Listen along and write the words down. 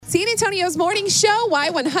San Antonio's morning show,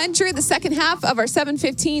 Y100, the second half of our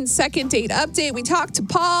 7:15 second date update. We talked to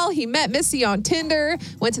Paul. He met Missy on Tinder,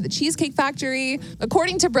 went to the Cheesecake Factory.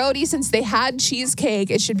 According to Brody, since they had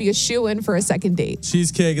cheesecake, it should be a shoo-in for a second date.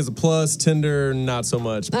 Cheesecake is a plus, Tinder, not so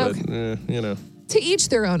much, but, To each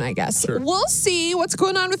their own, I guess. Sure. We'll see what's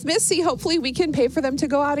going on with Missy. Hopefully we can pay for them to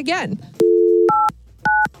go out again.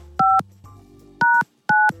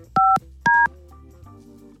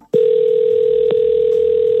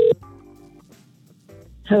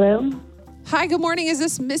 Hello? Hi, good morning. Is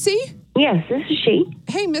this Missy? Yes, this is she.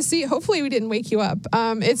 Hey, Missy. Hopefully we didn't wake you up.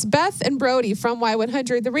 It's Beth and Brody from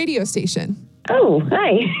Y100, the radio station. Oh,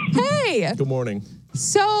 hi. Hey. good morning.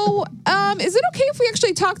 So, is it okay if we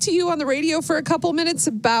actually talk to you on the radio for a couple minutes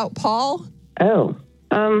about Paul? Oh,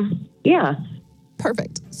 yeah.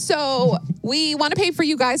 Perfect. So we want to pay for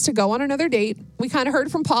you guys to go on another date. We kind of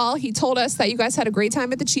heard from Paul. He told us that you guys had a great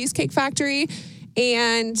time at the Cheesecake Factory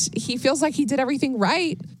and he feels like he did everything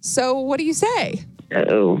right. So what do you say?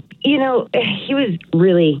 Oh, he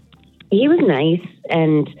was nice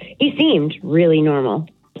and he seemed really normal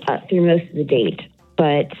through most of the date,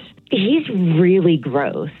 but he's really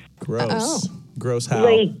gross. Gross. Gross how?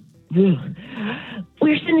 Like,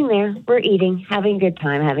 we're sitting there, we're eating, having a good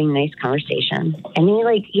time, having a nice conversation. And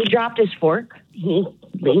he dropped his fork. He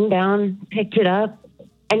leaned down, picked it up,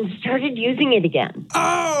 and started using it again.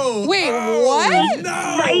 Oh! Wait, what? No!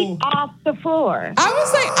 Right off the floor.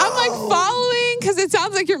 I'm following because it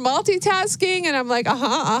sounds like you're multitasking and I'm like,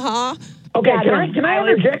 Okay, Yeah, can I I was-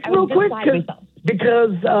 interject I was real just quick? beside myself.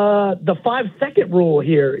 Because the 5-second rule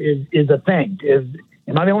here is a thing.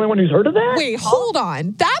 Am I the only one who's heard of that? Wait, hold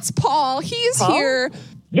on. That's Paul. He's Paul? here.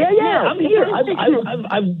 Yeah, No, I'm here. because-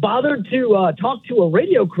 I've bothered to talk to a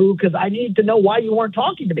radio crew because I need to know why you weren't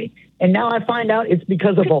talking to me. And now I find out it's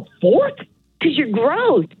because of a fork? Because you're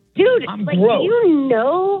gross. Dude, I'm do gross. you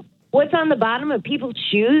know what's on the bottom of people's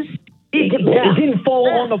shoes? It didn't fall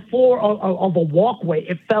on the floor of a walkway.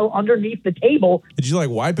 It fell underneath the table. Did you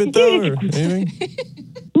wipe it though or anything?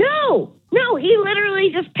 No, he literally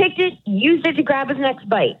just picked it, used it to grab his next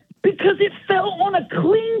bite. Because it fell on a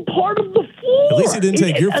clean part of the floor. At least he didn't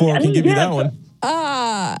take your fork and give you that one.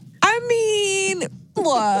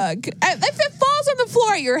 Look, if it falls on the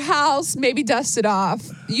floor at your house, maybe dust it off.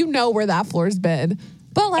 You know where that floor's been.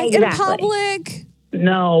 But in Exactly. public,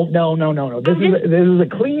 No. This is a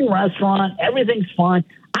clean restaurant. Everything's fine.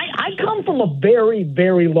 I come from a very,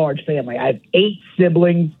 very large family. I have 8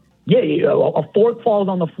 siblings. Yeah, a fork falls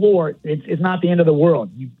on the floor. It's not the end of the world.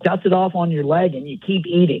 You dust it off on your leg and you keep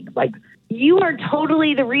eating. You are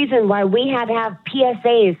totally the reason why we had to have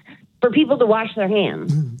PSAs for people to wash their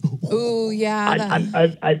hands. ooh, yeah.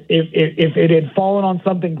 If it had fallen on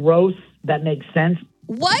something gross, that makes sense.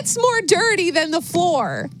 What's more dirty than the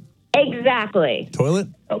floor? Exactly. Toilet?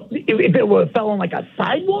 If it fell on a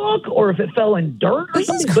sidewalk or if it fell in dirt or This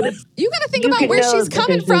is something. crazy. You got to think You about can where know she's that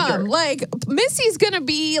coming there's no from. dirt. Missy's going to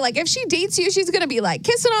be, if she dates you, she's going to be,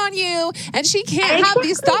 kissing on you. And she can't have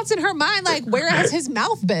these thoughts in her mind, where has his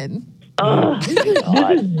mouth been?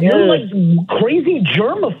 You're like crazy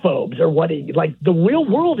germaphobes or what? The real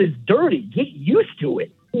world is dirty. Get used to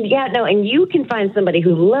it. Yeah, no, and you can find somebody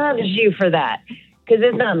who loves you for that, because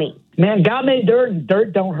it's not me. Man, God made dirt and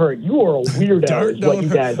dirt don't hurt. You are a weirdo Dirt is what don't you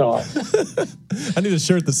hurt. guys are. I need a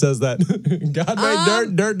shirt that says that. God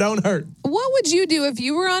made dirt don't hurt. What would you do if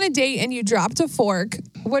you were on a date and you dropped a fork?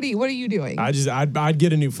 What are you doing? I'd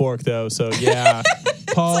get a new fork though. So yeah,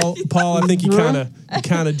 Paul, I think you kind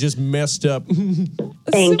of just messed up.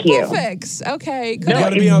 Thank Simple you. fix. Okay. Good. No,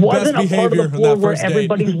 gotta it be on wasn't best a part of behavior the on floor that where first date.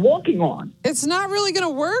 everybody's walking on. It's not really going to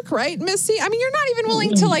work, right, Missy? I mean, you're not even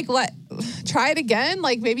willing to try it again.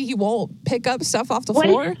 Maybe he won't pick up stuff off the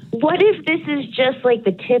floor. What if this is just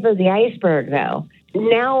the tip of the iceberg, though?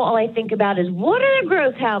 Now all I think about is, what other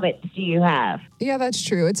gross habits do you have? Yeah, that's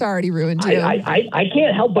true. It's already ruined you. I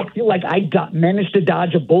can't help but feel like I managed to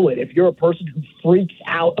dodge a bullet if you're a person who freaks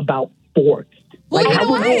out about forks. Well, you how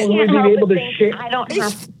know would what? you be able to share? I don't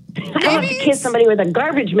have to kiss somebody with a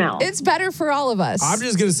garbage mouth. It's better for all of us. I'm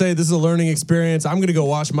just gonna say this is a learning experience. I'm gonna go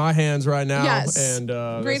wash my hands right now. Yes. And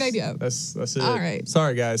Great idea. That's it. All right.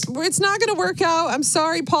 Sorry, guys. It's not going to work out. I'm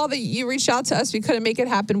sorry, Paul, that you reached out to us. We couldn't make it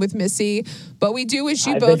happen with Missy, but we do wish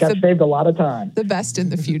you I both think I saved a lot of time. the best in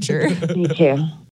the future. Me too.